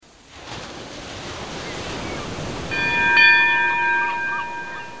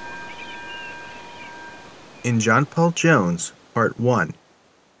In John Paul Jones, Part 1,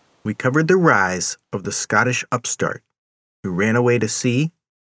 we covered the rise of the Scottish upstart who ran away to sea,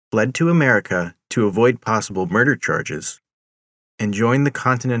 fled to America to avoid possible murder charges, and joined the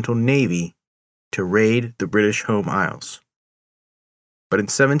Continental Navy to raid the British home isles. But in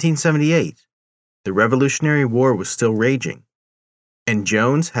 1778, the Revolutionary War was still raging, and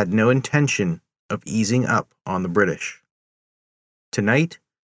Jones had no intention of easing up on the British. Tonight,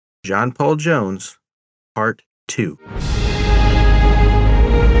 John Paul Jones, Part 2.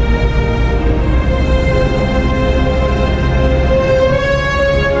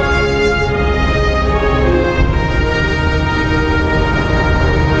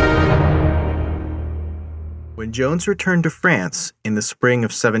 When Jones returned to France in the spring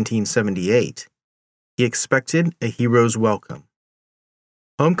of 1778, he expected a hero's welcome.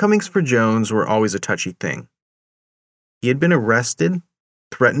 Homecomings for Jones were always a touchy thing. He had been arrested,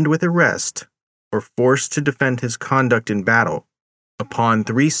 threatened with arrest, or forced to defend his conduct in battle upon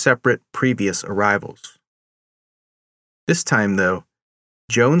 3 separate previous arrivals. This time, though,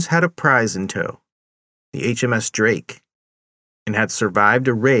 Jones had a prize in tow, the HMS Drake, and had survived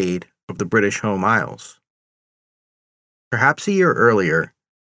a raid of the British home isles. Perhaps a year earlier,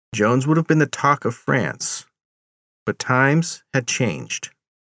 Jones would have been the talk of France, but times had changed.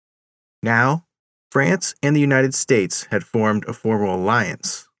 Now, France and the United States had formed a formal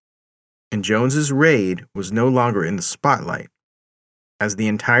alliance, and Jones's raid was no longer in the spotlight, as the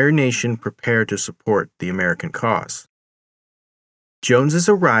entire nation prepared to support the American cause. Jones's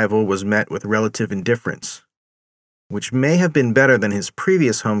arrival was met with relative indifference, which may have been better than his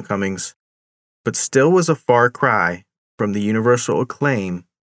previous homecomings, but still was a far cry from the universal acclaim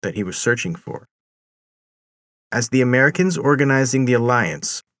that he was searching for. As the Americans organizing the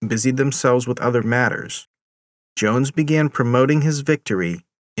alliance busied themselves with other matters, Jones began promoting his victory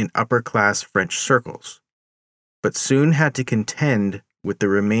in upper-class French circles, but soon had to contend with the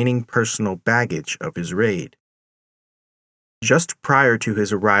remaining personal baggage of his raid. Just prior to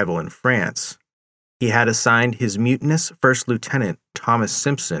his arrival in France, he had assigned his mutinous First Lieutenant Thomas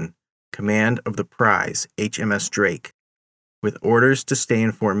Simpson command of the prize HMS Drake, with orders to stay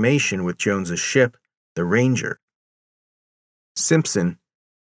in formation with Jones's ship, the Ranger. Simpson,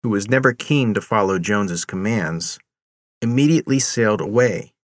 who was never keen to follow Jones's commands, immediately sailed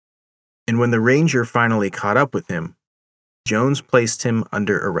away, and when the Ranger finally caught up with him, Jones placed him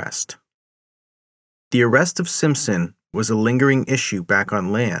under arrest. The arrest of Simpson was a lingering issue back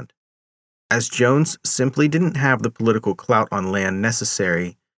on land, as Jones simply didn't have the political clout on land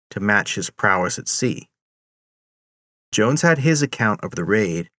necessary to match his prowess at sea. Jones had his account of the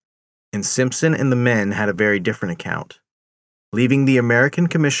raid, and Simpson and the men had a very different account, leaving the American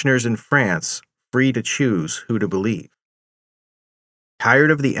commissioners in France free to choose who to believe.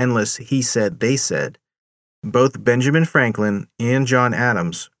 Tired of the endless he said, they said, both Benjamin Franklin and John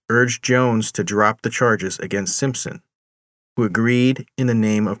Adams urged Jones to drop the charges against Simpson, who agreed in the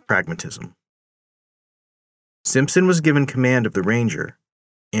name of pragmatism. Simpson was given command of the Ranger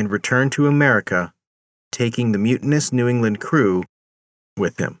and returned to America, taking the mutinous New England crew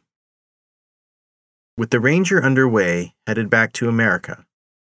with him. With the Ranger underway, headed back to America,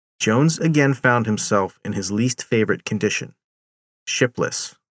 Jones again found himself in his least favorite condition,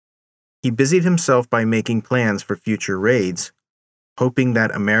 shipless. He busied himself by making plans for future raids, hoping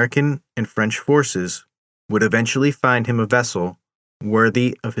that American and French forces would eventually find him a vessel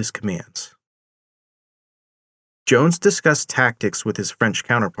worthy of his commands. Jones discussed tactics with his French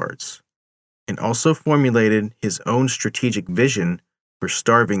counterparts, and also formulated his own strategic vision for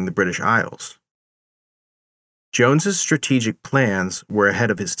starving the British Isles. Jones's strategic plans were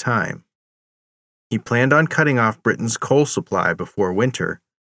ahead of his time. He planned on cutting off Britain's coal supply before winter,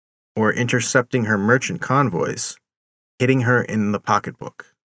 or intercepting her merchant convoys, hitting her in the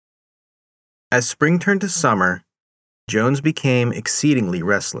pocketbook. As spring turned to summer, Jones became exceedingly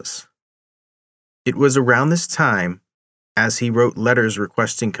restless. It was around this time, as he wrote letters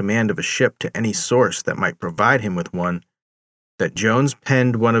requesting command of a ship to any source that might provide him with one, that Jones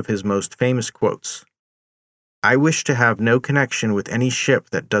penned one of his most famous quotes: "I wish to have no connection with any ship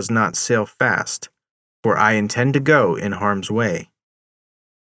that does not sail fast, for I intend to go in harm's way."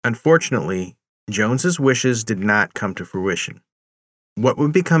 Unfortunately, Jones's wishes did not come to fruition. What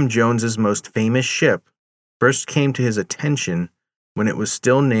would become Jones's most famous ship first came to his attention when it was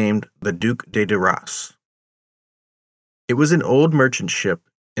still named the Duc de Duras. It was an old merchant ship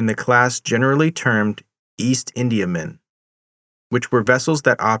in the class generally termed East Indiamen, which were vessels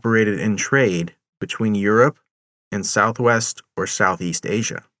that operated in trade between Europe and Southwest or Southeast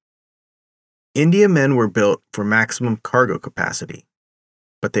Asia. Indiamen were built for maximum cargo capacity,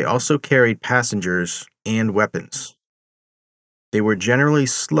 but they also carried passengers and weapons. They were generally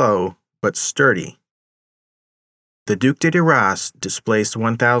slow but sturdy. The Duc de Duras displaced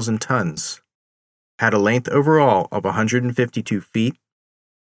 1,000 tons, had a length overall of 152 feet,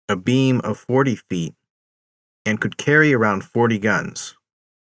 a beam of 40 feet, and could carry around 40 guns.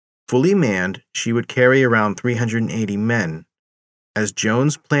 Fully manned, she would carry around 380 men, as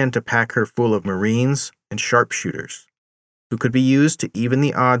Jones planned to pack her full of Marines and sharpshooters, who could be used to even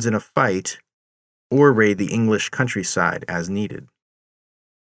the odds in a fight or raid the English countryside as needed.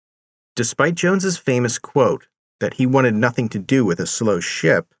 Despite Jones's famous quote that he wanted nothing to do with a slow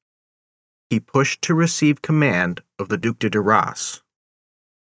ship, he pushed to receive command of the Duc de Duras.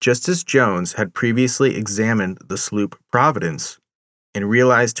 Just as Jones had previously examined the sloop Providence and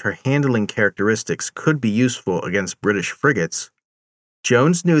realized her handling characteristics could be useful against British frigates,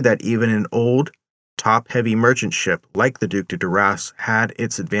 Jones knew that even an old, top-heavy merchant ship like the Duc de Duras had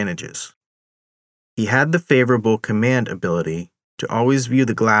its advantages. He had the favorable command ability to always view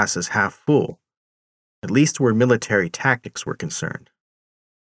the glass as half full, at least where military tactics were concerned.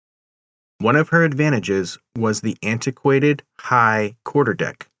 One of her advantages was the antiquated, high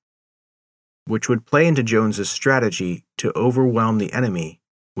quarterdeck, which would play into Jones's strategy to overwhelm the enemy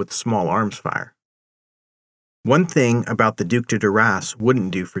with small arms fire. One thing about the Duc de Duras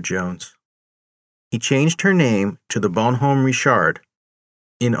wouldn't do for Jones. He changed her name to the Bonhomme Richard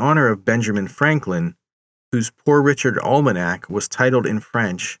in honor of Benjamin Franklin, whose Poor Richard Almanac was titled in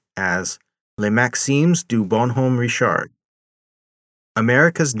French as Les Maximes du Bonhomme Richard.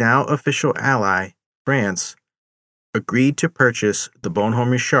 America's now official ally, France, agreed to purchase the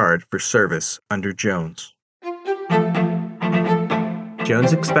Bonhomme Richard for service under Jones.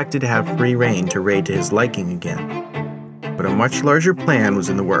 Jones expected to have free rein to raid to his liking again, but a much larger plan was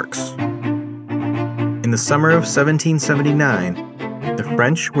in the works. In the summer of 1779, the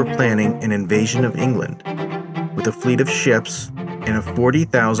French were planning an invasion of England with a fleet of ships and a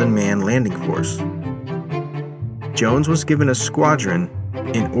 40,000-man landing force. Jones was given a squadron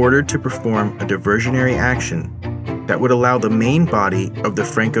in order to perform a diversionary action that would allow the main body of the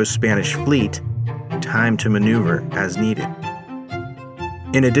Franco-Spanish fleet time to maneuver as needed.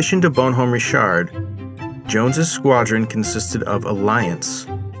 In addition to Bonhomme Richard, Jones's squadron consisted of Alliance,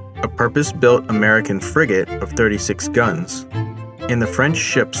 a purpose-built American frigate of 36 guns, and the French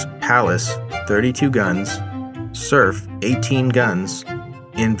ships Pallas, 32 guns, Cerf, 18 guns,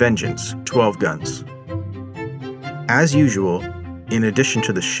 and Vengeance, 12 guns. As usual, in addition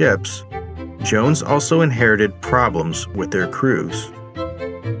to the ships, Jones also inherited problems with their crews.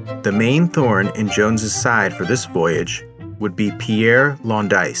 The main thorn in Jones's side for this voyage would be Pierre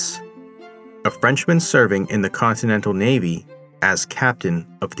Landais, a Frenchman serving in the Continental Navy as captain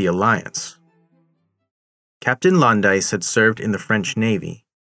of the Alliance. Captain Landais had served in the French Navy,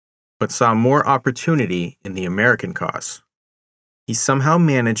 but saw more opportunity in the American cause. He somehow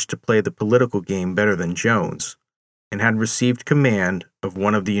managed to play the political game better than Jones, and had received command of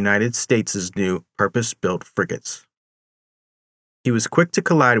one of the United States' new purpose-built frigates. He was quick to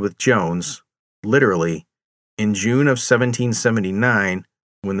collide with Jones, literally, in June of 1779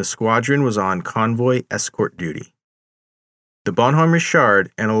 when the squadron was on convoy escort duty. The Bonhomme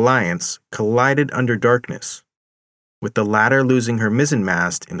Richard and Alliance collided under darkness, with the latter losing her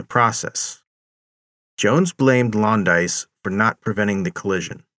mizzenmast in the process. Jones blamed Landais for not preventing the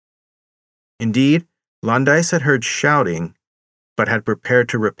collision. Indeed, Landais had heard shouting, but had prepared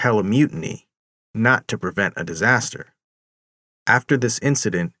to repel a mutiny, not to prevent a disaster. After this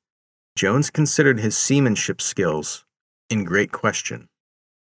incident, Jones considered his seamanship skills in great question.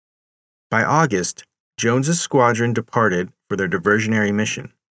 By August, Jones's squadron departed for their diversionary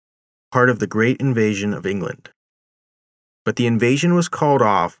mission, part of the Great Invasion of England. But the invasion was called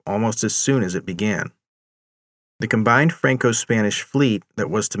off almost as soon as it began. The combined Franco-Spanish fleet that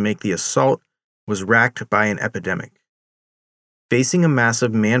was to make the assault was racked by an epidemic. Facing a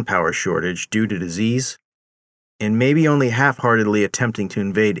massive manpower shortage due to disease, and maybe only half-heartedly attempting to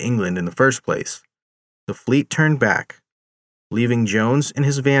invade England in the first place, the fleet turned back, leaving Jones and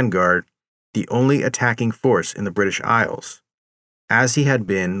his vanguard the only attacking force in the British Isles, as he had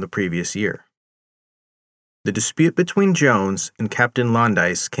been the previous year. The dispute between Jones and Captain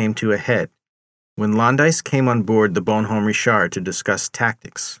Landais came to a head when Landais came on board the Bonhomme Richard to discuss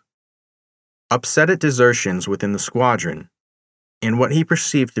tactics. Upset at desertions within the squadron, and what he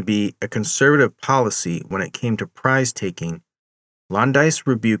perceived to be a conservative policy when it came to prize-taking, Landais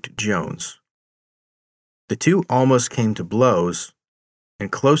rebuked Jones. The two almost came to blows,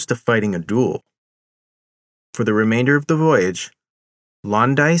 and close to fighting a duel. For the remainder of the voyage,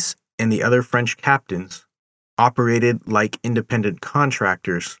 Landais and the other French captains operated like independent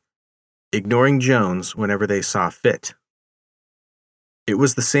contractors, ignoring Jones whenever they saw fit. It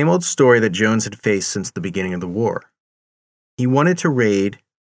was the same old story that Jones had faced since the beginning of the war. He wanted to raid,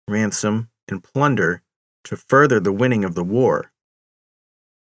 ransom, and plunder to further the winning of the war.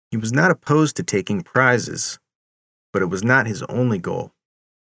 He was not opposed to taking prizes, but it was not his only goal.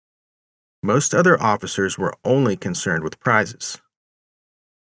 Most other officers were only concerned with prizes.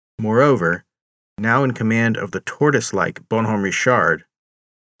 Moreover, now in command of the tortoise-like Bonhomme Richard,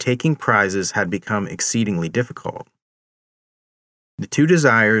 taking prizes had become exceedingly difficult. The two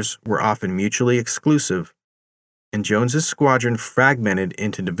desires were often mutually exclusive, and Jones's squadron fragmented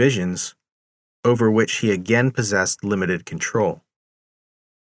into divisions over which he again possessed limited control.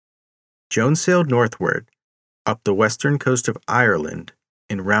 Jones sailed northward, up the western coast of Ireland,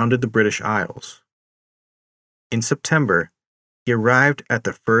 and rounded the British Isles. In September, he arrived at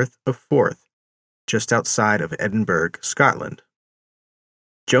the Firth of Forth, just outside of Edinburgh, Scotland.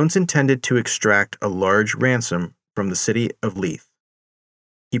 Jones intended to extract a large ransom from the city of Leith.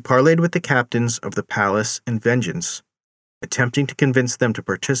 He parleyed with the captains of the Pallas and Vengeance, attempting to convince them to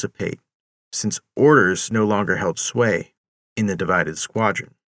participate, since orders no longer held sway in the divided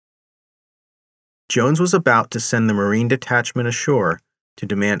squadron. Jones was about to send the Marine detachment ashore to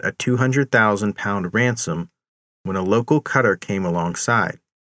demand a 200,000-pound ransom when a local cutter came alongside.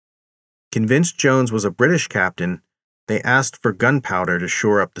 Convinced Jones was a British captain, they asked for gunpowder to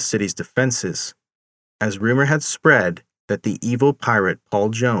shore up the city's defenses, as rumor had spread that the evil pirate Paul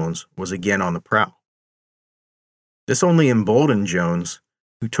Jones was again on the prowl. This only emboldened Jones,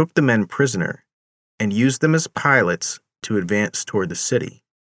 who took the men prisoner and used them as pilots to advance toward the city.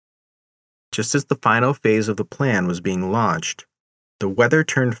 Just as the final phase of the plan was being launched, the weather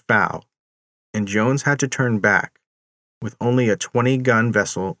turned foul, and Jones had to turn back, with only a 20-gun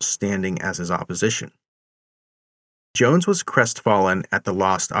vessel standing as his opposition. Jones was crestfallen at the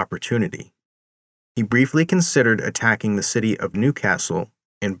lost opportunity. He briefly considered attacking the city of Newcastle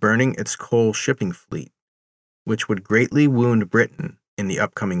and burning its coal shipping fleet, which would greatly wound Britain in the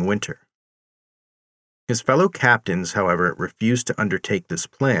upcoming winter. His fellow captains, however, refused to undertake this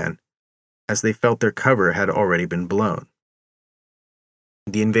plan, as they felt their cover had already been blown.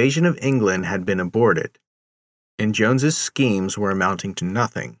 The invasion of England had been aborted, and Jones's schemes were amounting to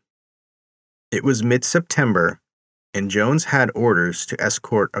nothing. It was mid-September, and Jones had orders to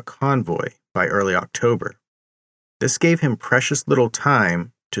escort a convoy by early October. This gave him precious little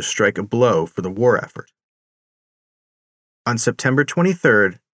time to strike a blow for the war effort. On September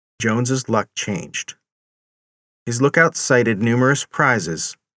 23rd, Jones's luck changed. His lookout sighted numerous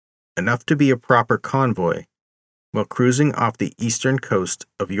prizes, enough to be a proper convoy, while cruising off the eastern coast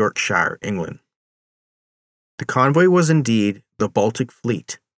of Yorkshire, England. The convoy was indeed the Baltic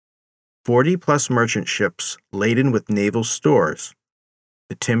Fleet, 40-plus merchant ships laden with naval stores,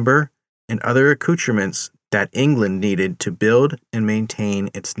 the timber and other accoutrements that England needed to build and maintain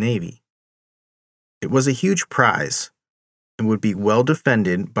its navy. It was a huge prize and would be well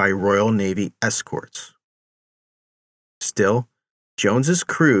defended by Royal Navy escorts. Still, Jones's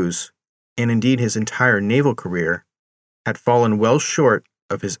cruise, and indeed his entire naval career, had fallen well short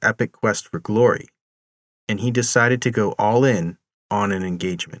of his epic quest for glory, and he decided to go all in on an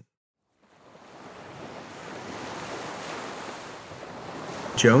engagement.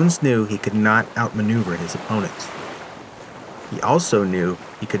 Jones knew he could not outmaneuver his opponents. He also knew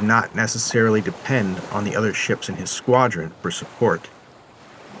he could not necessarily depend on the other ships in his squadron for support.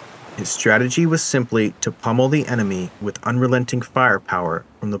 His strategy was simply to pummel the enemy with unrelenting firepower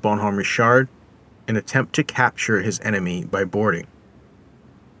from the Bonhomme Richard and attempt to capture his enemy by boarding.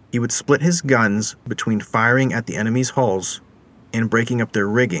 He would split his guns between firing at the enemy's hulls and breaking up their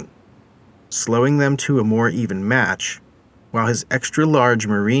rigging, slowing them to a more even match, while his extra-large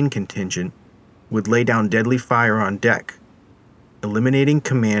Marine contingent would lay down deadly fire on deck, eliminating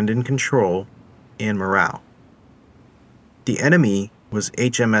command and control and morale. The enemy was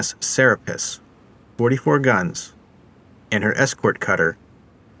HMS Serapis, 44 guns, and her escort cutter,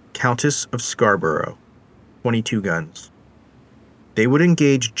 Countess of Scarborough, 22 guns. They would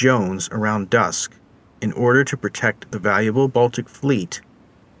engage Jones around dusk in order to protect the valuable Baltic fleet,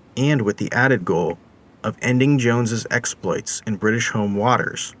 and with the added goal of ending Jones's exploits in British home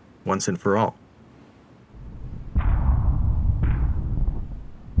waters once and for all.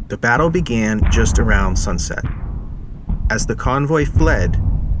 The battle began just around sunset. As the convoy fled,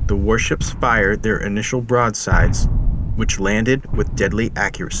 the warships fired their initial broadsides, which landed with deadly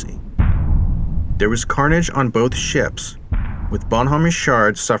accuracy. There was carnage on both ships, with Bonhomme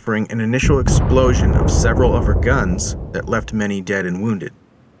Richard suffering an initial explosion of several of her guns that left many dead and wounded.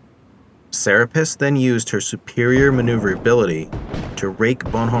 Serapis then used her superior maneuverability to rake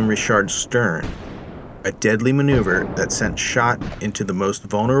Bonhomme Richard's stern, a deadly maneuver that sent shot into the most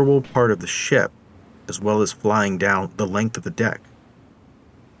vulnerable part of the ship, as well as flying down the length of the deck.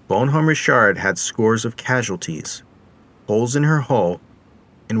 Bonhomme Richard had scores of casualties, holes in her hull,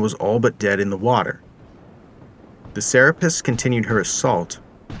 and was all but dead in the water. The Serapis continued her assault,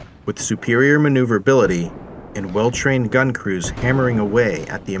 with superior maneuverability and well-trained gun crews hammering away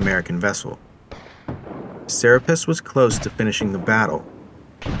at the American vessel. Serapis was close to finishing the battle,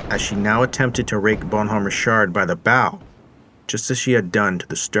 as she now attempted to rake Bonhomme Richard by the bow, just as she had done to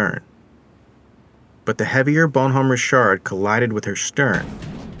the stern. But the heavier Bonhomme Richard collided with her stern,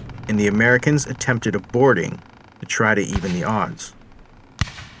 and the Americans attempted a boarding to try to even the odds.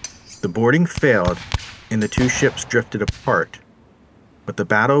 The boarding failed, and the two ships drifted apart, but the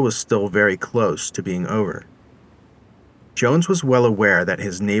battle was still very close to being over. Jones was well aware that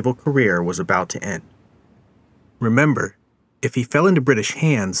his naval career was about to end. Remember, if he fell into British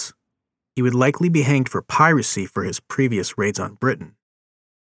hands, he would likely be hanged for piracy for his previous raids on Britain,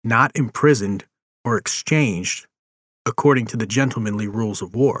 not imprisoned or exchanged according to the gentlemanly rules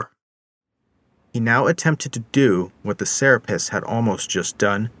of war. He now attempted to do what the Serapis had almost just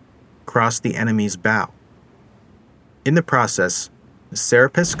done, cross the enemy's bow. In the process, the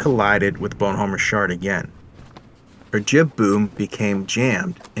Serapis collided with Bonhomme Richard again. Her jib boom became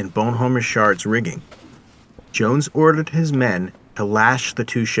jammed in Bonhomme Richard's rigging. Jones ordered his men to lash the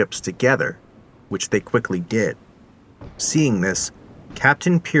two ships together, which they quickly did. Seeing this,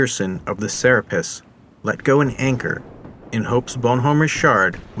 Captain Pearson of the Serapis let go an anchor in hopes Bonhomme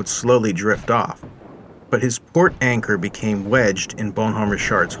Richard would slowly drift off, but his port anchor became wedged in Bonhomme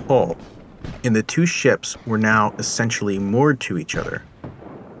Richard's hull, and the two ships were now essentially moored to each other.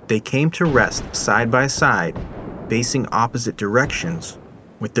 They came to rest side by side, facing opposite directions,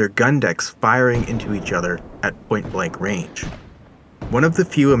 with their gun decks firing into each other at point-blank range. One of the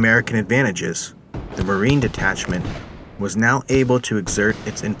few American advantages, the Marine detachment, was now able to exert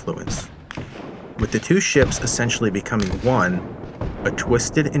its influence. With the two ships essentially becoming one, a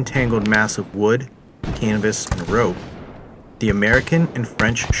twisted, entangled mass of wood, canvas, and rope, the American and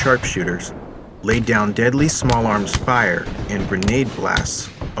French sharpshooters laid down deadly small arms fire and grenade blasts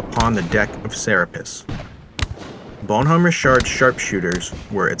upon the deck of Serapis. Bonhomme Richard's sharpshooters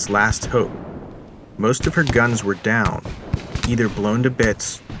were its last hope. Most of her guns were down, either blown to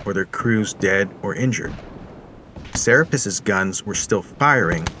bits or their crews dead or injured. Serapis's guns were still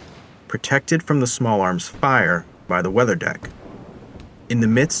firing, protected from the small arms fire by the weather deck. In the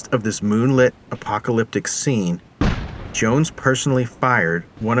midst of this moonlit, apocalyptic scene, Jones personally fired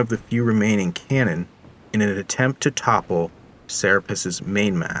one of the few remaining cannon in an attempt to topple Serapis's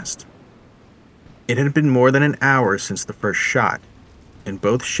mainmast. It had been more than an hour since the first shot, and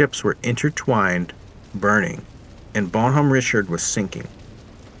both ships were intertwined, burning, and Bonhomme Richard was sinking.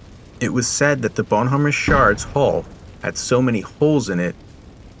 It was said that the Bonhomme Richard's hull had so many holes in it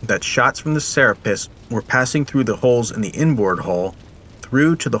that shots from the Serapis were passing through the holes in the inboard hull,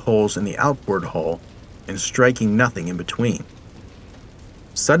 through to the holes in the outboard hull, and striking nothing in between.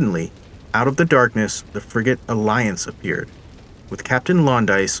 Suddenly, out of the darkness, the frigate Alliance appeared, with Captain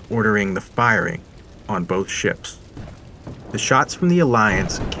Londice ordering the firing on both ships. The shots from the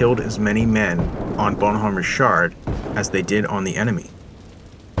Alliance killed as many men on Bonhomme Richard as they did on the enemy.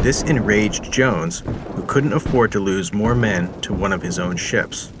 This enraged Jones, who couldn't afford to lose more men to one of his own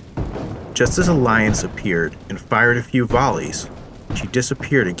ships. Just as Alliance appeared and fired a few volleys, she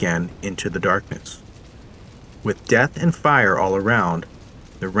disappeared again into the darkness. With death and fire all around,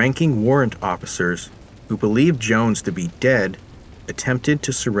 the ranking warrant officers, who believed Jones to be dead, attempted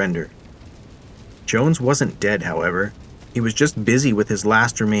to surrender. Jones wasn't dead, however. He was just busy with his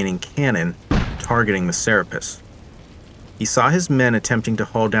last remaining cannon, targeting the Serapis. He saw his men attempting to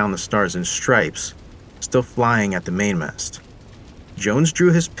haul down the Stars and Stripes, still flying at the mainmast. Jones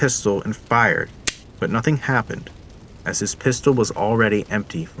drew his pistol and fired, but nothing happened, as his pistol was already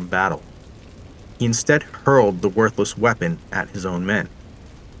empty from battle. He instead hurled the worthless weapon at his own men.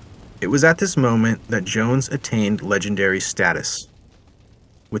 It was at this moment that Jones attained legendary status.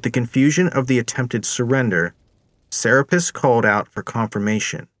 With the confusion of the attempted surrender, Serapis called out for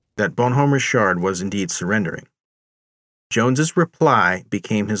confirmation that Bonhomme Richard was indeed surrendering. Jones's reply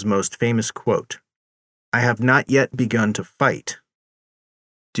became his most famous quote, "I have not yet begun to fight."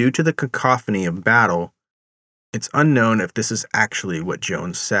 Due to the cacophony of battle, it's unknown if this is actually what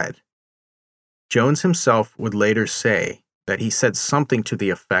Jones said. Jones himself would later say that he said something to the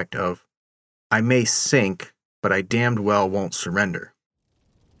effect of, "I may sink, but I damned well won't surrender."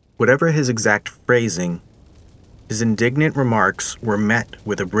 Whatever his exact phrasing, His indignant remarks were met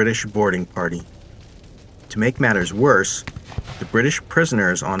with a British boarding party. To make matters worse, the British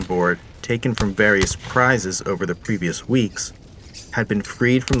prisoners on board, taken from various prizes over the previous weeks, had been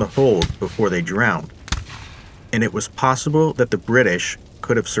freed from the hold before they drowned, and it was possible that the British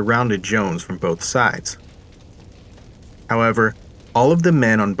could have surrounded Jones from both sides. However, all of the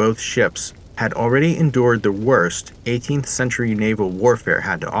men on both ships had already endured the worst 18th century naval warfare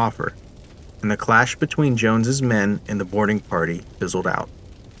had to offer, and the clash between Jones's men and the boarding party fizzled out.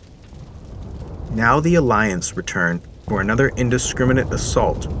 Now the Alliance returned for another indiscriminate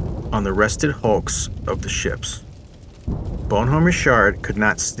assault on the rested hulks of the ships. Bonhomme Richard could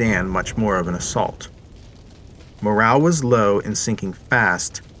not stand much more of an assault. Morale was low and sinking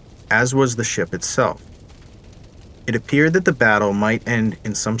fast, as was the ship itself. It appeared that the battle might end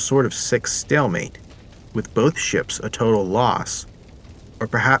in some sort of sick stalemate, with both ships a total loss, or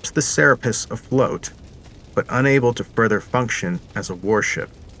perhaps the Serapis afloat, but unable to further function as a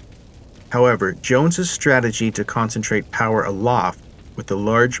warship. However, Jones's strategy to concentrate power aloft with the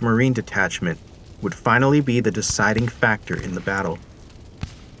large marine detachment would finally be the deciding factor in the battle.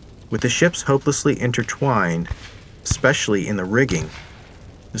 With the ships hopelessly intertwined, especially in the rigging,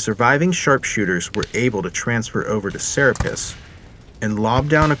 the surviving sharpshooters were able to transfer over to Serapis and lob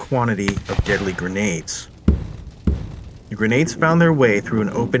down a quantity of deadly grenades. The grenades found their way through an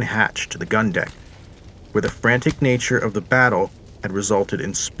open hatch to the gun deck, where the frantic nature of the battle had resulted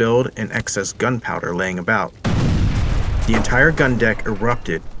in spilled and excess gunpowder laying about. The entire gun deck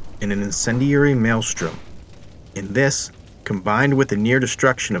erupted in an incendiary maelstrom, and this, combined with the near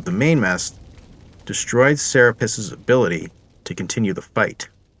destruction of the mainmast, destroyed Serapis's ability to continue the fight.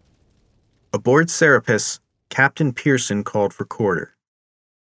 Aboard Serapis, Captain Pearson called for quarter.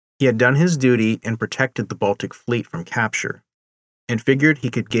 He had done his duty and protected the Baltic fleet from capture, and figured he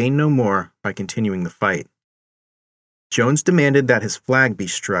could gain no more by continuing the fight. Jones demanded that his flag be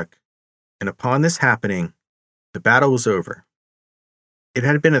struck, and upon this happening, the battle was over. It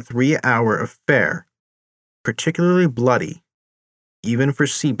had been a 3-hour affair, particularly bloody, even for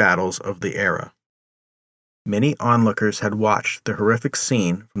sea battles of the era. Many onlookers had watched the horrific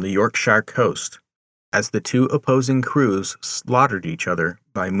scene from the Yorkshire coast as the two opposing crews slaughtered each other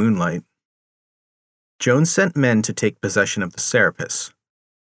by moonlight. Jones sent men to take possession of the Serapis,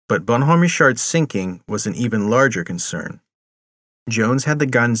 but Bonhomme Richard's sinking was an even larger concern. Jones had the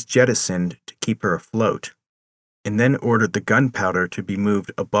guns jettisoned to keep her afloat, and then ordered the gunpowder to be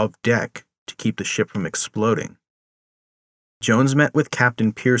moved above deck to keep the ship from exploding. Jones met with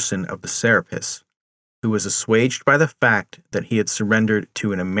Captain Pearson of the Serapis, who was assuaged by the fact that he had surrendered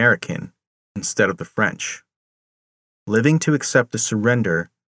to an American instead of the French. Living to accept the surrender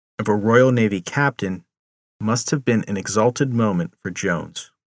of a Royal Navy captain must have been an exalted moment for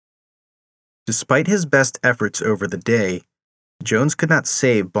Jones. Despite his best efforts over the day, Jones could not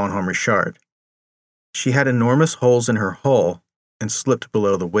save Bonhomme Richard. She had enormous holes in her hull and slipped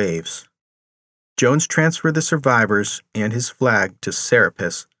below the waves. Jones transferred the survivors and his flag to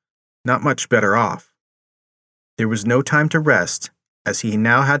Serapis, not much better off. There was no time to rest, as he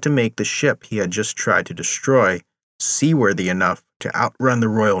now had to make the ship he had just tried to destroy seaworthy enough to outrun the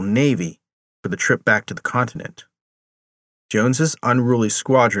Royal Navy for the trip back to the continent. Jones's unruly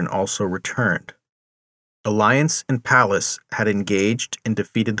squadron also returned. Alliance and Pallas had engaged and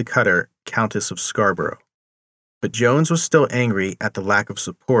defeated the cutter Countess of Scarborough, but Jones was still angry at the lack of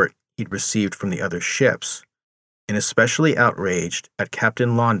support he'd received from the other ships, and especially outraged at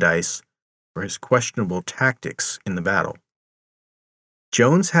Captain Laundice for his questionable tactics in the battle.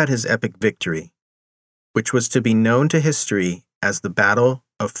 Jones had his epic victory, which was to be known to history as the Battle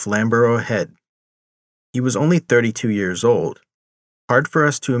of Flamborough Head. He was only 32 years old, hard for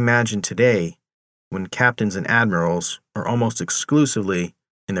us to imagine today when captains and admirals are almost exclusively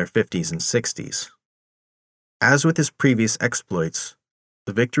in their 50s and 60s. As with his previous exploits,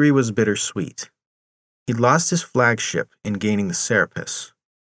 the victory was bittersweet. He'd lost his flagship in gaining the Serapis.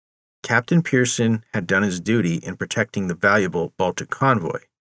 Captain Pearson had done his duty in protecting the valuable Baltic convoy.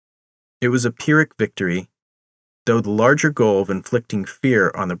 It was a Pyrrhic victory, though the larger goal of inflicting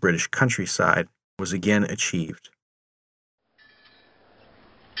fear on the British countryside was again achieved.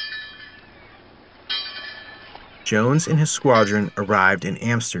 Jones and his squadron arrived in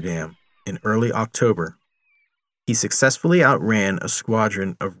Amsterdam in early October. He successfully outran a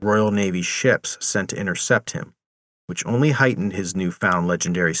squadron of Royal Navy ships sent to intercept him, which only heightened his newfound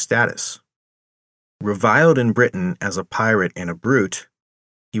legendary status. Reviled in Britain as a pirate and a brute,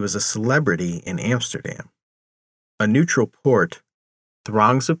 he was a celebrity in Amsterdam. A neutral port,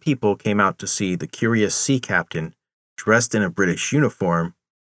 throngs of people came out to see the curious sea captain dressed in a British uniform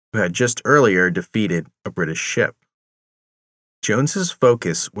who had just earlier defeated a British ship. Jones's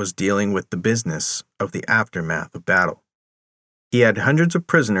focus was dealing with the business of the aftermath of battle. He had hundreds of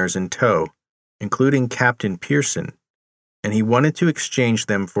prisoners in tow, including Captain Pearson, and he wanted to exchange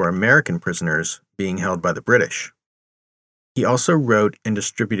them for American prisoners being held by the British. He also wrote and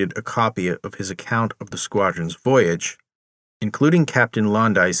distributed a copy of his account of the squadron's voyage, including Captain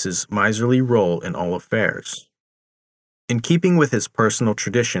Londice's miserly role in all affairs. In keeping with his personal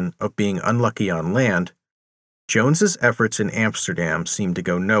tradition of being unlucky on land, Jones's efforts in Amsterdam seemed to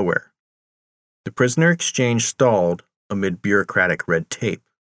go nowhere. The prisoner exchange stalled amid bureaucratic red tape.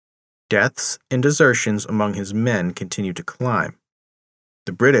 Deaths and desertions among his men continued to climb.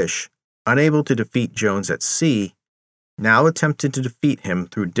 The British, unable to defeat Jones at sea, now attempted to defeat him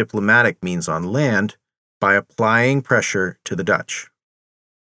through diplomatic means on land by applying pressure to the Dutch.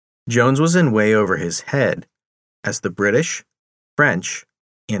 Jones was in way over his head, as the British, French,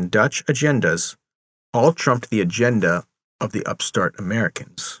 and Dutch agendas all trumped the agenda of the upstart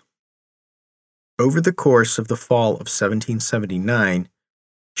Americans. Over the course of the fall of 1779,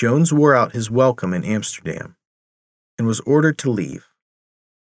 Jones wore out his welcome in Amsterdam and was ordered to leave.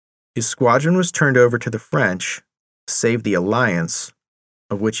 His squadron was turned over to the French, save the Alliance,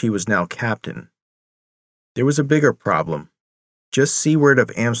 of which he was now captain. There was a bigger problem. Just seaward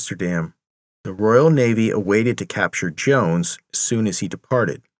of Amsterdam, the Royal Navy awaited to capture Jones as soon as he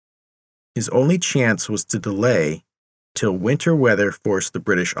departed. His only chance was to delay till winter weather forced the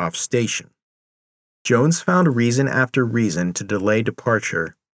British off station. Jones found reason after reason to delay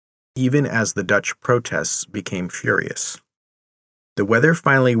departure, even as the Dutch protests became furious. The weather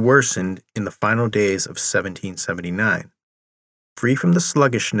finally worsened in the final days of 1779. Free from the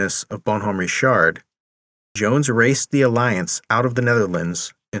sluggishness of Bonhomme Richard, Jones raced the Alliance out of the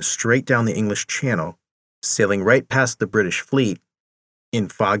Netherlands and straight down the English Channel, sailing right past the British fleet in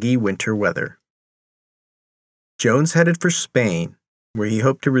foggy winter weather. Jones headed for Spain, where he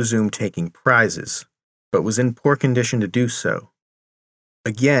hoped to resume taking prizes, but was in poor condition to do so.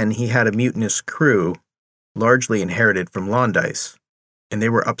 Again, he had a mutinous crew, largely inherited from Londice, and they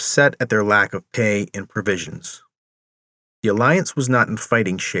were upset at their lack of pay and provisions. The Alliance was not in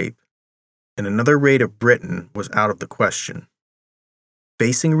fighting shape, and another raid of Britain was out of the question.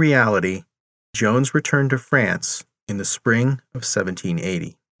 Facing reality, Jones returned to France in the spring of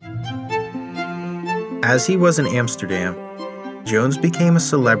 1780. As he was in Amsterdam, Jones became a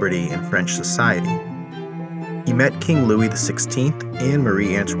celebrity in French society. He met King Louis XVI and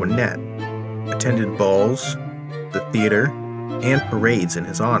Marie Antoinette, attended balls, the theater, and parades in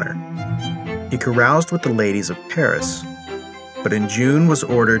his honor. He caroused with the ladies of Paris, but in June was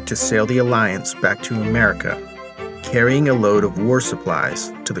ordered to sail the Alliance back to America, carrying a load of war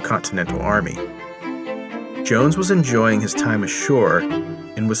supplies to the Continental Army. Jones was enjoying his time ashore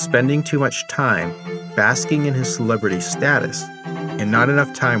and was spending too much time basking in his celebrity status and not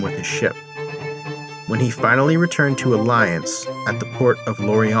enough time with his ship. When he finally returned to Alliance at the port of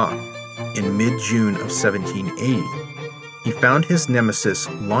Lorient in mid-June of 1780, he found his nemesis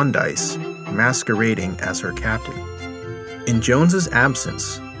Londice masquerading as her captain. In Jones's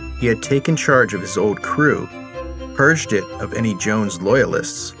absence, he had taken charge of his old crew, purged it of any Jones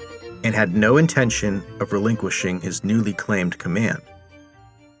loyalists, and had no intention of relinquishing his newly claimed command.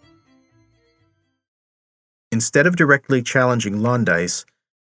 Instead of directly challenging Londice,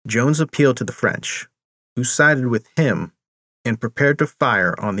 Jones appealed to the French, who sided with him and prepared to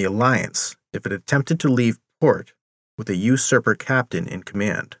fire on the Alliance if it attempted to leave port with a usurper captain in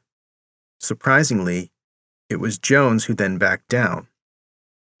command. Surprisingly, it was Jones who then backed down.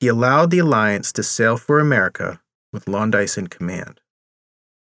 He allowed the Alliance to sail for America with Londice in command.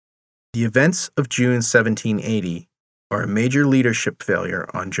 The events of June 1780 are a major leadership failure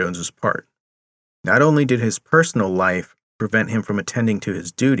on Jones's part. Not only did his personal life prevent him from attending to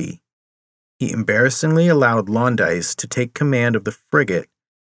his duty, he embarrassingly allowed Londice to take command of the frigate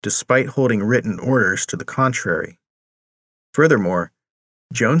despite holding written orders to the contrary. Furthermore,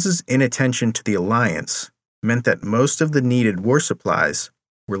 Jones's inattention to the Alliance meant that most of the needed war supplies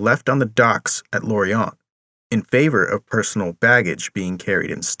were left on the docks at Lorient in favor of personal baggage being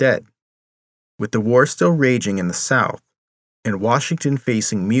carried instead. With the war still raging in the South and Washington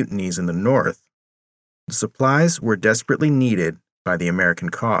facing mutinies in the North, the supplies were desperately needed by the American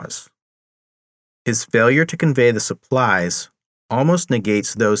cause. His failure to convey the supplies almost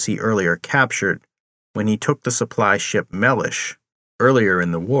negates those he earlier captured when he took the supply ship Mellish earlier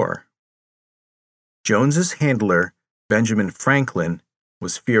in the war. Jones's handler, Benjamin Franklin,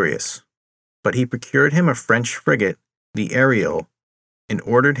 was furious, but he procured him a French frigate, the Ariel, and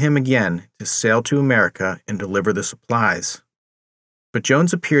ordered him again to sail to America and deliver the supplies. But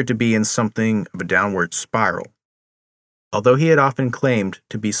Jones appeared to be in something of a downward spiral. Although he had often claimed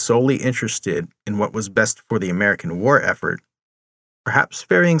to be solely interested in what was best for the American war effort, perhaps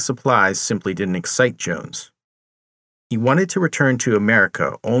ferrying supplies simply didn't excite Jones. He wanted to return to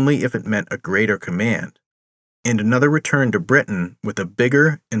America only if it meant a greater command, and another return to Britain with a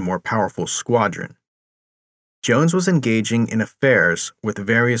bigger and more powerful squadron. Jones was engaging in affairs with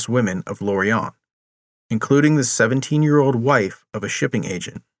various women of Lorient, including the 17-year-old wife of a shipping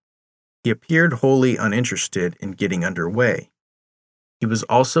agent. He appeared wholly uninterested in getting underway. He was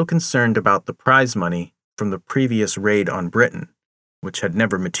also concerned about the prize money from the previous raid on Britain, which had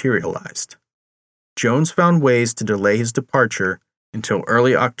never materialized. Jones found ways to delay his departure until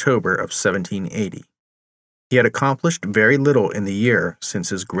early October of 1780. He had accomplished very little in the year since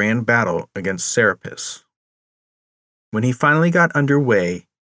his grand battle against Serapis. When he finally got underway,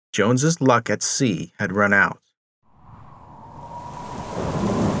 Jones's luck at sea had run out.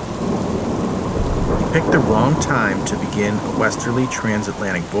 He picked the wrong time to begin a westerly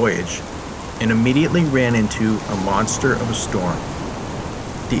transatlantic voyage and immediately ran into a monster of a storm.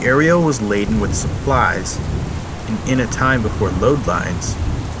 The Ariel was laden with supplies, and in a time before load lines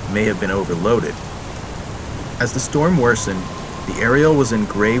may have been overloaded. As the storm worsened, the Ariel was in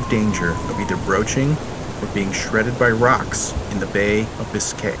grave danger of either broaching or being shredded by rocks in the Bay of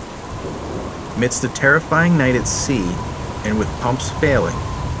Biscay. Amidst a terrifying night at sea, and with pumps failing,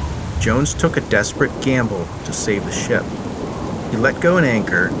 Jones took a desperate gamble to save the ship. He let go an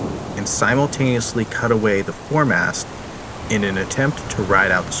anchor and simultaneously cut away the foremast in an attempt to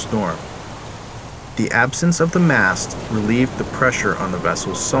ride out the storm. The absence of the mast relieved the pressure on the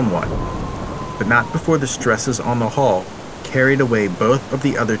vessel somewhat, but not before the stresses on the hull carried away both of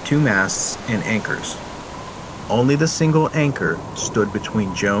the other two masts and anchors. Only the single anchor stood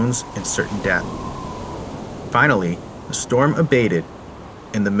between Jones and certain death. Finally, the storm abated,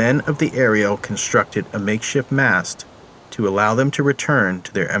 and the men of the Ariel constructed a makeshift mast to allow them to return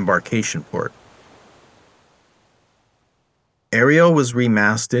to their embarkation port. Ariel was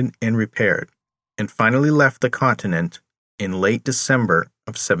remasted and repaired, and finally left the continent in late December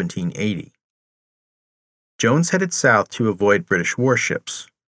of 1780. Jones headed south to avoid British warships,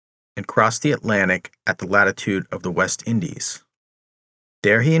 and crossed the Atlantic at the latitude of the West Indies.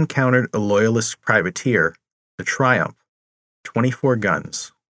 There he encountered a loyalist privateer, the Triumph, 24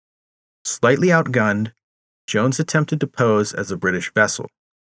 guns. Slightly outgunned, Jones attempted to pose as a British vessel,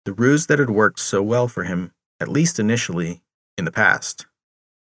 the ruse that had worked so well for him, at least initially, in the past.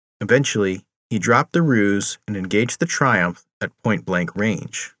 Eventually, he dropped the ruse and engaged the Triumph at point-blank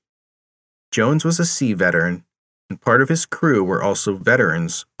range. Jones was a sea veteran, and part of his crew were also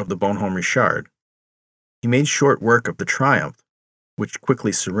veterans of the Bonhomme Richard. He made short work of the Triumph, which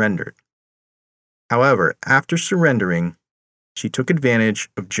quickly surrendered. However, after surrendering, she took advantage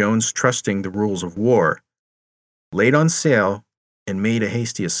of Jones trusting the rules of war, laid on sail, and made a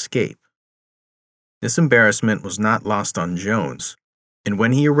hasty escape. This embarrassment was not lost on Jones, and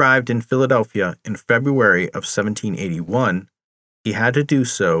when he arrived in Philadelphia in February of 1781, he had to do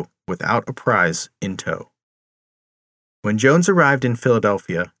so without a prize in tow. When Jones arrived in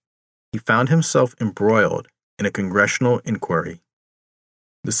Philadelphia, he found himself embroiled in a congressional inquiry.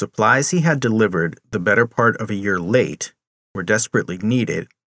 The supplies he had delivered the better part of a year late were desperately needed,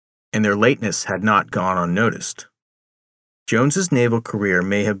 and their lateness had not gone unnoticed. Jones's naval career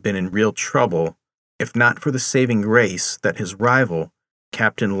may have been in real trouble if not for the saving grace that his rival,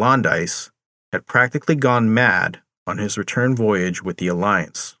 Captain Londice, had practically gone mad on his return voyage with the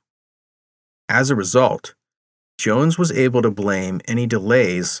Alliance. As a result, Jones was able to blame any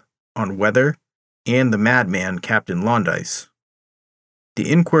delays on weather and the madman Captain Londice.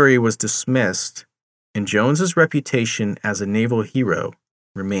 The inquiry was dismissed, and Jones's reputation as a naval hero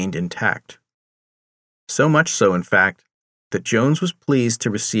remained intact. So much so, in fact, that Jones was pleased to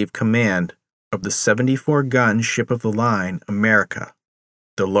receive command of the 74-gun ship of the line America,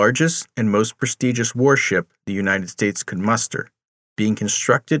 the largest and most prestigious warship the United States could muster, being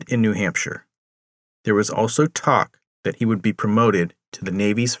constructed in New Hampshire. There was also talk that he would be promoted to the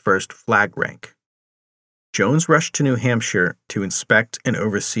Navy's first flag rank. Jones rushed to New Hampshire to inspect and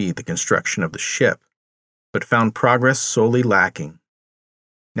oversee the construction of the ship, but found progress sorely lacking.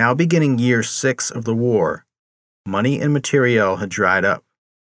 Now beginning year 6 of the war, money and materiel had dried up,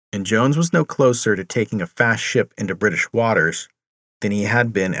 and Jones was no closer to taking a fast ship into British waters than he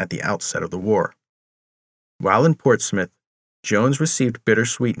had been at the outset of the war. While in Portsmouth, Jones received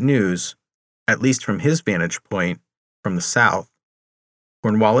bittersweet news, at least from his vantage point, from the South.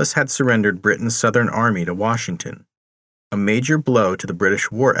 Cornwallis had surrendered Britain's Southern Army to Washington, a major blow to the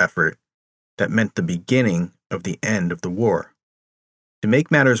British war effort that meant the beginning of the end of the war. To make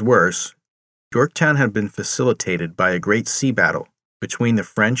matters worse, Yorktown had been facilitated by a great sea battle between the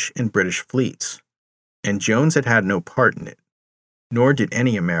French and British fleets, and Jones had had no part in it, nor did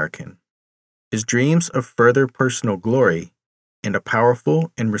any American. His dreams of further personal glory and a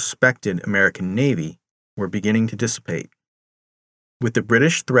powerful and respected American navy were beginning to dissipate. With the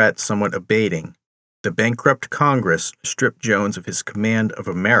British threat somewhat abating, the bankrupt Congress stripped Jones of his command of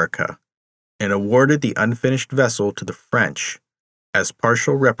America and awarded the unfinished vessel to the French as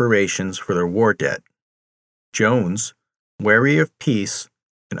partial reparations for their war debt. Jones, wary of peace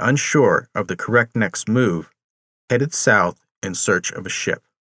and unsure of the correct next move, headed south in search of a ship.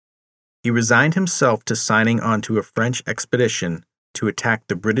 He resigned himself to signing on to a French expedition to attack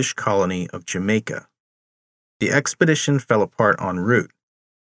the British colony of Jamaica. The expedition fell apart en route,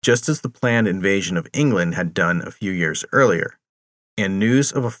 just as the planned invasion of England had done a few years earlier, and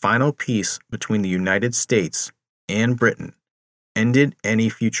news of a final peace between the United States and Britain ended any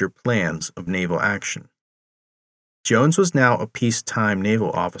future plans of naval action. Jones was now a peacetime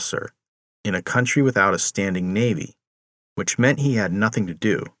naval officer in a country without a standing navy, which meant he had nothing to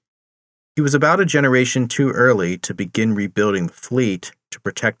do. He was about a generation too early to begin rebuilding the fleet to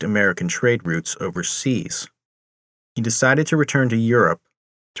protect American trade routes overseas. He decided to return to Europe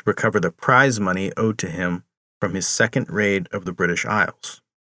to recover the prize money owed to him from his second raid of the British Isles.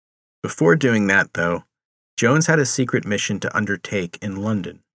 Before doing that, though, Jones had a secret mission to undertake in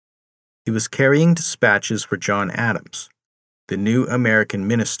London. He was carrying dispatches for John Adams, the new American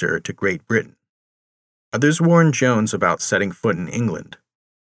minister to Great Britain. Others warned Jones about setting foot in England,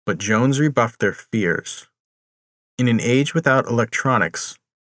 but Jones rebuffed their fears. In an age without electronics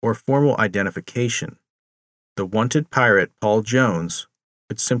or formal identification, the wanted pirate Paul Jones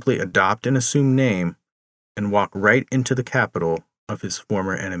could simply adopt an assumed name and walk right into the capital of his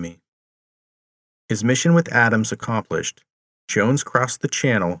former enemy. His mission with Adams accomplished, Jones crossed the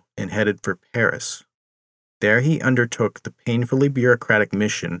Channel and headed for Paris. There he undertook the painfully bureaucratic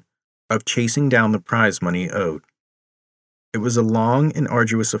mission of chasing down the prize money owed. It was a long and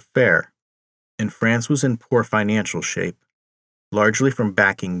arduous affair, and France was in poor financial shape, largely from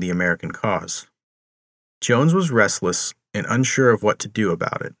backing the American cause. Jones was restless and unsure of what to do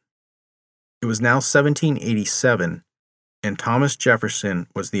about it. It was now 1787, and Thomas Jefferson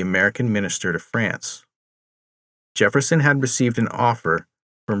was the American minister to France. Jefferson had received an offer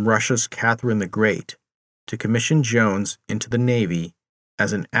from Russia's Catherine the Great to commission Jones into the Navy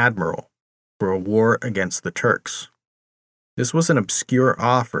as an admiral for a war against the Turks. This was an obscure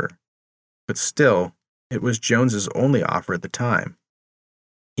offer, but still, it was Jones's only offer at the time.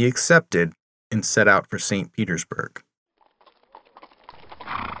 He accepted and set out for St. Petersburg.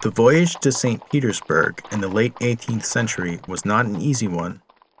 The voyage to St. Petersburg in the late 18th century was not an easy one,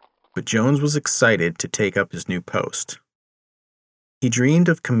 but Jones was excited to take up his new post. He dreamed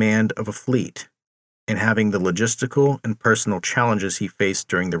of command of a fleet, and having the logistical and personal challenges he faced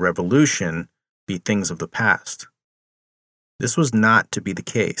during the Revolution be things of the past. This was not to be the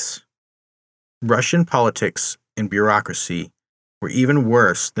case. Russian politics and bureaucracy were even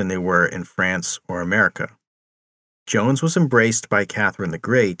worse than they were in France or America. Jones was embraced by Catherine the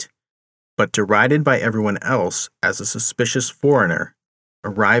Great, but derided by everyone else as a suspicious foreigner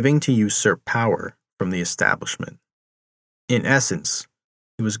arriving to usurp power from the establishment. In essence,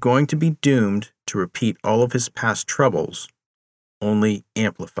 he was going to be doomed to repeat all of his past troubles, only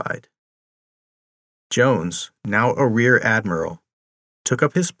amplified. Jones, now a rear admiral, took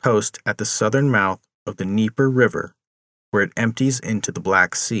up his post at the southern mouth of the Dnieper River, where it empties into the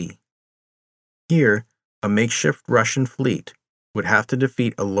Black Sea. Here, a makeshift Russian fleet would have to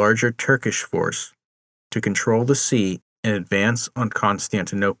defeat a larger Turkish force to control the sea and advance on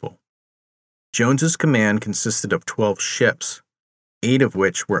Constantinople. Jones's command consisted of 12 ships, 8 of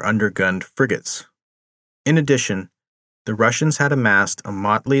which were undergunned frigates. In addition, the Russians had amassed a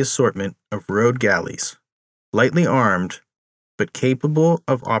motley assortment of rowed galleys, lightly armed, but capable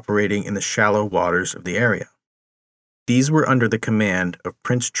of operating in the shallow waters of the area. These were under the command of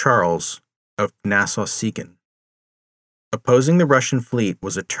Prince Charles of Nassau-Siegen. Opposing the Russian fleet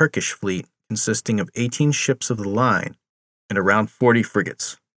was a Turkish fleet consisting of 18 ships of the line and around 40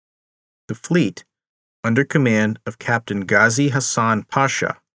 frigates. The fleet, under command of Captain Ghazi Hassan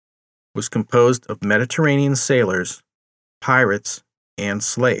Pasha, was composed of Mediterranean sailors, pirates, and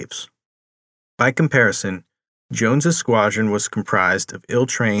slaves. By comparison, Jones's squadron was comprised of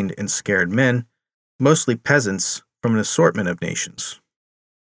ill-trained and scared men, mostly peasants from an assortment of nations.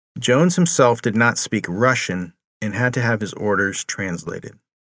 Jones himself did not speak Russian and had to have his orders translated.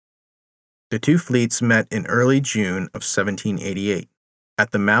 The two fleets met in early June of 1788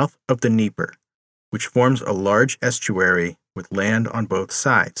 at the mouth of the Dnieper, which forms a large estuary with land on both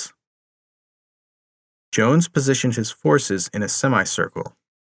sides. Jones positioned his forces in a semicircle,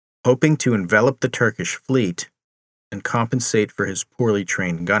 hoping to envelop the Turkish fleet and compensate for his poorly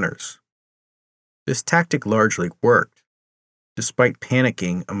trained gunners. This tactic largely worked, despite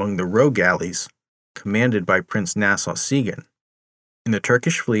panicking among the row galleys commanded by Prince Nassau-Siegen, and the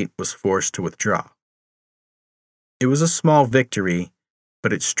Turkish fleet was forced to withdraw. It was a small victory,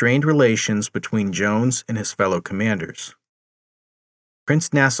 but it strained relations between Jones and his fellow commanders.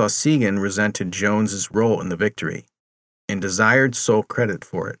 Prince Nassau-Siegen resented Jones's role in the victory and desired sole credit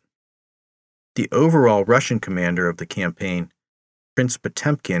for it. The overall Russian commander of the campaign, Prince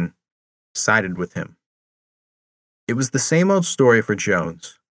Potemkin, sided with him. It was the same old story for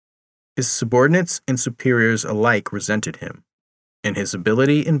Jones. His subordinates and superiors alike resented him, and his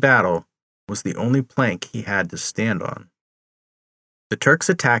ability in battle was the only plank he had to stand on. The Turks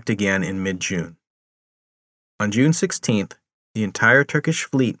attacked again in mid-June. On June 16th, the entire Turkish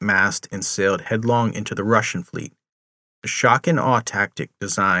fleet massed and sailed headlong into the Russian fleet, a shock and awe tactic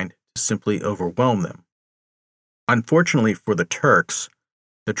designed to simply overwhelm them. Unfortunately for the Turks,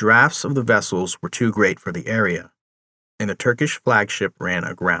 the drafts of the vessels were too great for the area, and the Turkish flagship ran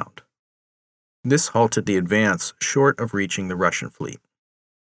aground. This halted the advance short of reaching the Russian fleet.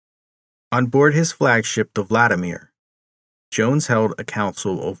 On board his flagship, the Vladimir, Jones held a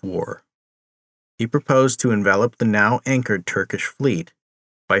council of war. He proposed to envelop the now anchored Turkish fleet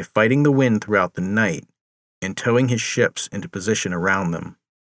by fighting the wind throughout the night and towing his ships into position around them.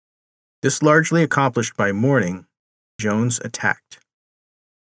 This largely accomplished by morning, Jones attacked.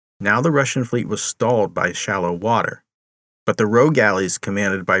 Now the Russian fleet was stalled by shallow water, but the row galleys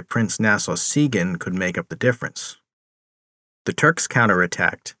commanded by Prince Nassau-Siegen could make up the difference. The Turks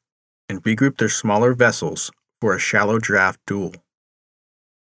counterattacked and regrouped their smaller vessels for a shallow draft duel.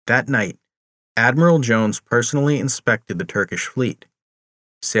 That night, Admiral Jones personally inspected the Turkish fleet,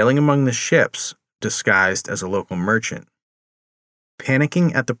 sailing among the ships disguised as a local merchant.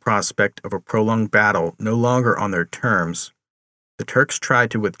 Panicking at the prospect of a prolonged battle no longer on their terms, the Turks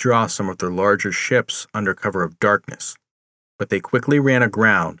tried to withdraw some of their larger ships under cover of darkness, but they quickly ran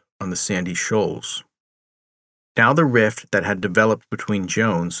aground on the sandy shoals. Now the rift that had developed between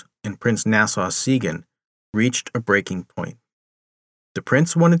Jones and Prince Nassau-Siegen reached a breaking point. The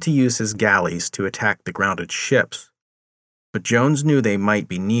prince wanted to use his galleys to attack the grounded ships, but Jones knew they might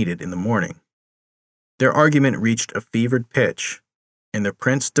be needed in the morning. Their argument reached a fevered pitch, and the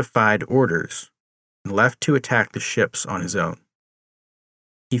prince defied orders and left to attack the ships on his own.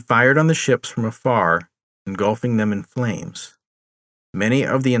 He fired on the ships from afar, engulfing them in flames. Many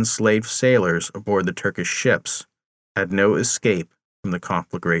of the enslaved sailors aboard the Turkish ships had no escape from the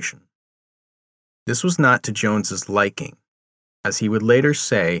conflagration. This was not to Jones's liking, as he would later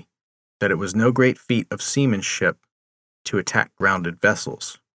say that it was no great feat of seamanship to attack grounded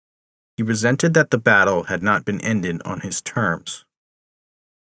vessels. He resented that the battle had not been ended on his terms.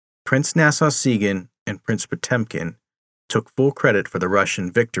 Prince Nassau-Siegen and Prince Potemkin took full credit for the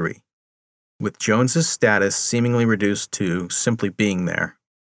Russian victory, with Jones's status seemingly reduced to simply being there.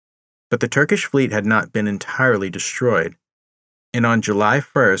 But the Turkish fleet had not been entirely destroyed, and on July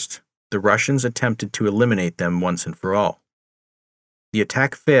 1st, the Russians attempted to eliminate them once and for all. The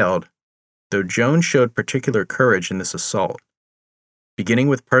attack failed, though Jones showed particular courage in this assault, beginning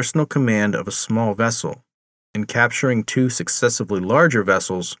with personal command of a small vessel and capturing two successively larger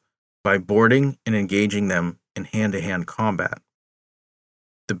vessels by boarding and engaging them in hand-to-hand combat.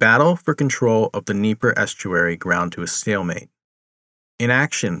 The battle for control of the Dnieper estuary ground to a stalemate.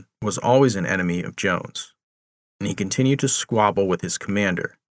 Inaction was always an enemy of Jones, and he continued to squabble with his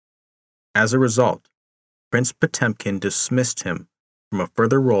commander. As a result, Prince Potemkin dismissed him from a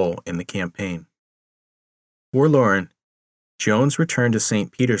further role in the campaign. Forlorn, Jones returned to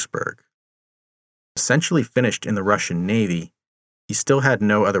St. Petersburg. Essentially finished in the Russian Navy, he still had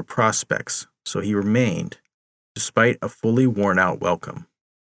no other prospects, so he remained, despite a fully worn-out welcome.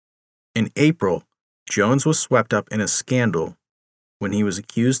 In April, Jones was swept up in a scandal when he was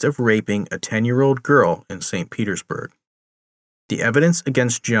accused of raping a 10-year-old girl in St. Petersburg. The evidence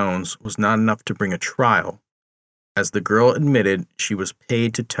against Jones was not enough to bring a trial, as the girl admitted she was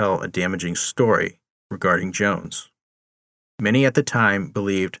paid to tell a damaging story regarding Jones. Many at the time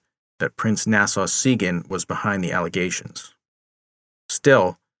believed that Prince Nassau-Siegen was behind the allegations.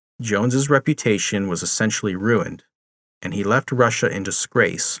 Still, Jones's reputation was essentially ruined, and he left Russia in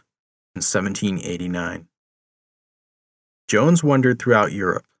disgrace in 1789. Jones wandered throughout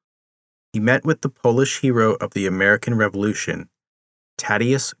Europe. He met with the Polish hero of the American Revolution,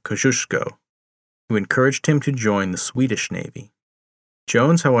 Tadeusz Kościuszko, who encouraged him to join the Swedish Navy.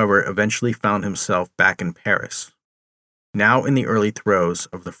 Jones, however, eventually found himself back in Paris, now in the early throes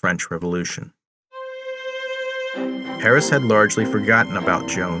of the French Revolution. Paris had largely forgotten about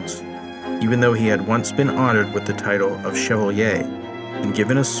Jones, even though he had once been honored with the title of Chevalier and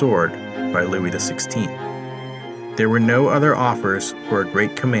given a sword by Louis XVI. There were no other offers for a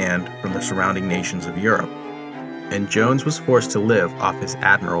great command from the surrounding nations of Europe, and Jones was forced to live off his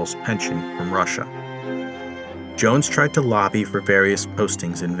admiral's pension from Russia. Jones tried to lobby for various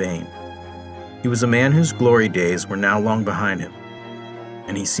postings in vain. He was a man whose glory days were now long behind him,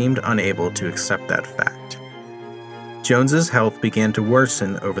 and he seemed unable to accept that fact. Jones's health began to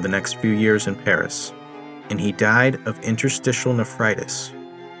worsen over the next few years in Paris, and he died of interstitial nephritis,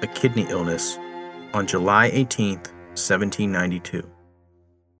 a kidney illness, on July 18, 1792.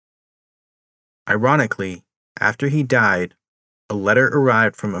 Ironically, after he died, a letter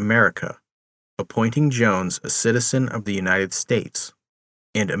arrived from America appointing Jones a citizen of the United States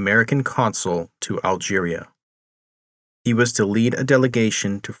and American consul to Algeria. He was to lead a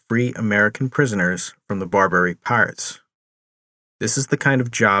delegation to free American prisoners from the Barbary pirates. This is the kind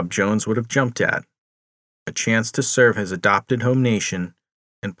of job Jones would have jumped at, a chance to serve his adopted home nation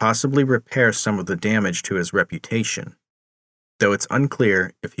and possibly repair some of the damage to his reputation, though it's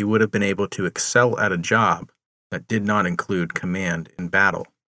unclear if he would have been able to excel at a job that did not include command in battle.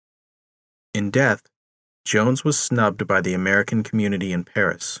 In death, Jones was snubbed by the American community in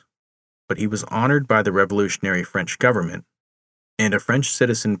Paris, but he was honored by the revolutionary French government, and a French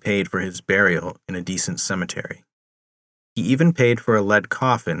citizen paid for his burial in a decent cemetery. He even paid for a lead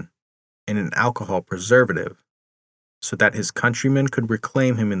coffin and an alcohol preservative, so that his countrymen could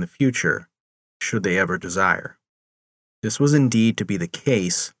reclaim him in the future, should they ever desire. This was indeed to be the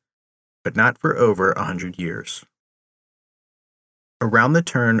case, but not for over 100 years. Around the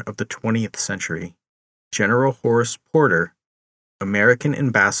turn of the 20th century, General Horace Porter, American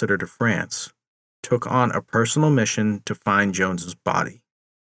ambassador to France, took on a personal mission to find Jones's body.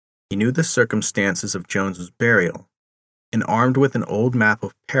 He knew the circumstances of Jones's burial, and armed with an old map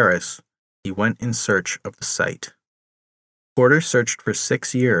of Paris, he went in search of the site. Porter searched for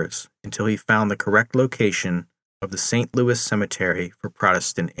 6 years until he found the correct location of the St. Louis Cemetery for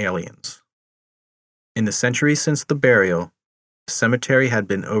Protestant aliens. In the century since the burial, the cemetery had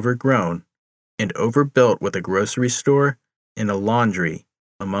been overgrown and overbuilt with a grocery store and a laundry,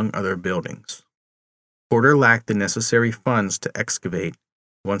 among other buildings. Porter lacked the necessary funds to excavate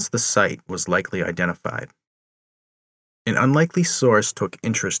once the site was likely identified. An unlikely source took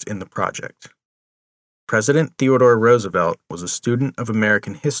interest in the project. President Theodore Roosevelt was a student of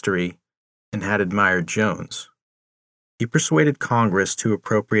American history and had admired Jones. He persuaded Congress to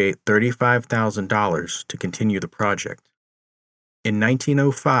appropriate $35,000 to continue the project. In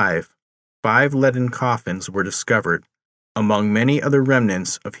 1905, 5 leaden coffins were discovered, among many other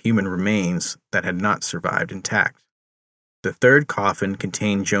remnants of human remains that had not survived intact. The 3rd coffin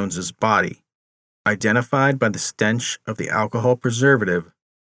contained Jones's body, identified by the stench of the alcohol preservative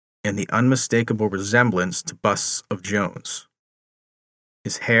and the unmistakable resemblance to busts of Jones.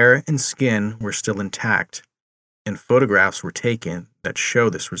 His hair and skin were still intact, and photographs were taken that show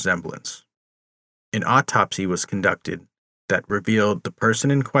this resemblance. An autopsy was conducted that revealed the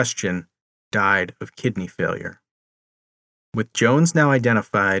person in question died of kidney failure. With Jones now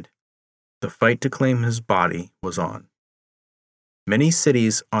identified, the fight to claim his body was on. Many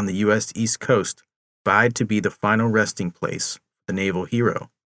cities on the U.S. East Coast vied to be the final resting place for the naval hero.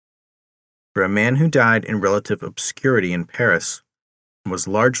 For a man who died in relative obscurity in Paris and was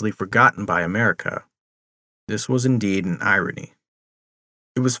largely forgotten by America, this was indeed an irony.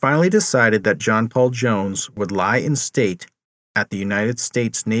 It was finally decided that John Paul Jones would lie in state at the United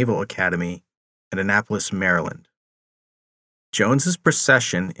States Naval Academy at Annapolis, Maryland. Jones's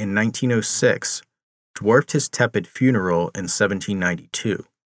procession in 1906 dwarfed his tepid funeral in 1792.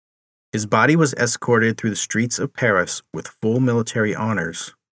 His body was escorted through the streets of Paris with full military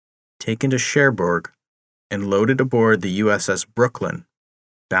honors, taken to Cherbourg, and loaded aboard the USS Brooklyn,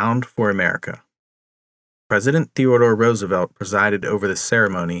 bound for America. President Theodore Roosevelt presided over the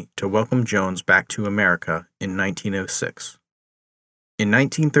ceremony to welcome Jones back to America in 1906. In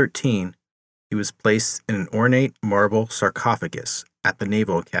 1913, he was placed in an ornate marble sarcophagus at the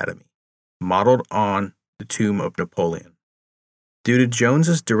Naval Academy, modeled on the tomb of Napoleon. Due to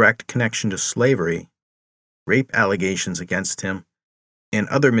Jones's direct connection to slavery, rape allegations against him, and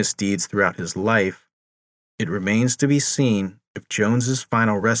other misdeeds throughout his life, it remains to be seen if Jones's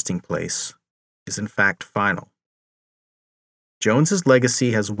final resting place is in fact final. Jones's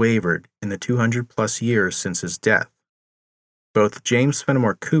legacy has wavered in the 200-plus years since his death. Both James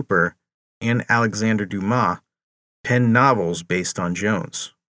Fenimore Cooper and Alexander Dumas penned novels based on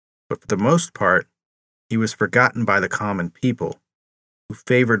Jones, but for the most part, he was forgotten by the common people, who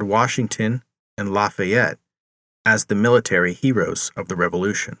favored Washington and Lafayette as the military heroes of the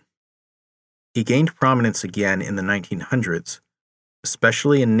Revolution. He gained prominence again in the 1900s,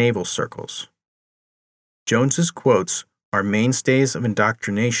 especially in naval circles. Jones's quotes are mainstays of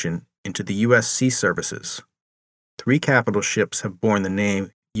indoctrination into the U.S. Sea Services. 3 capital ships have borne the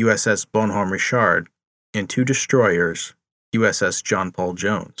name USS Bonhomme Richard and 2 destroyers, USS John Paul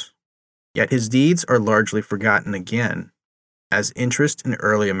Jones. Yet his deeds are largely forgotten again, as interest in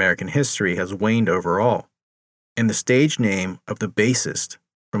early American history has waned overall, and the stage name of the bassist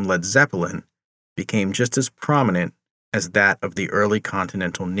from Led Zeppelin became just as prominent as that of the early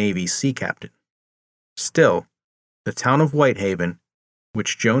Continental Navy sea captain. Still, the town of Whitehaven,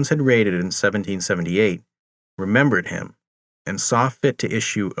 which Jones had raided in 1778, remembered him and saw fit to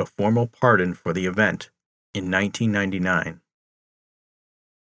issue a formal pardon for the event in 1999.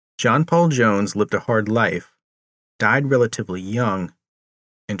 John Paul Jones lived a hard life, died relatively young,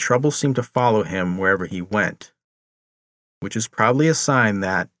 and trouble seemed to follow him wherever he went, which is probably a sign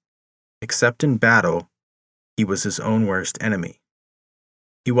that, except in battle, he was his own worst enemy.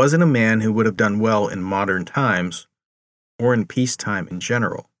 He wasn't a man who would have done well in modern times or in peacetime in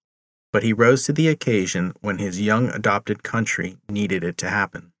general, but he rose to the occasion when his young adopted country needed it to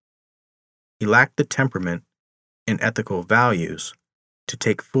happen. He lacked the temperament and ethical values to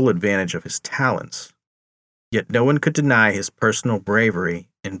take full advantage of his talents, yet no one could deny his personal bravery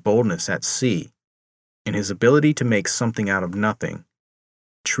and boldness at sea, and his ability to make something out of nothing,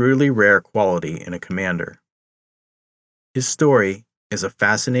 truly rare quality in a commander. His story is a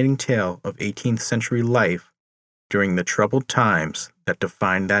fascinating tale of 18th century life during the troubled times that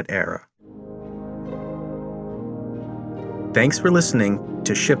defined that era. Thanks for listening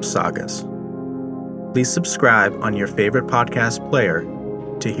to Ship Sagas. Please subscribe on your favorite podcast player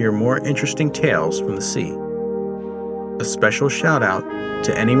to hear more interesting tales from the sea. A special shout out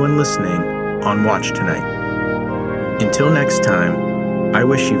to anyone listening on watch tonight. Until next time, I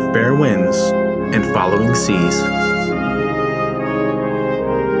wish you fair winds and following seas.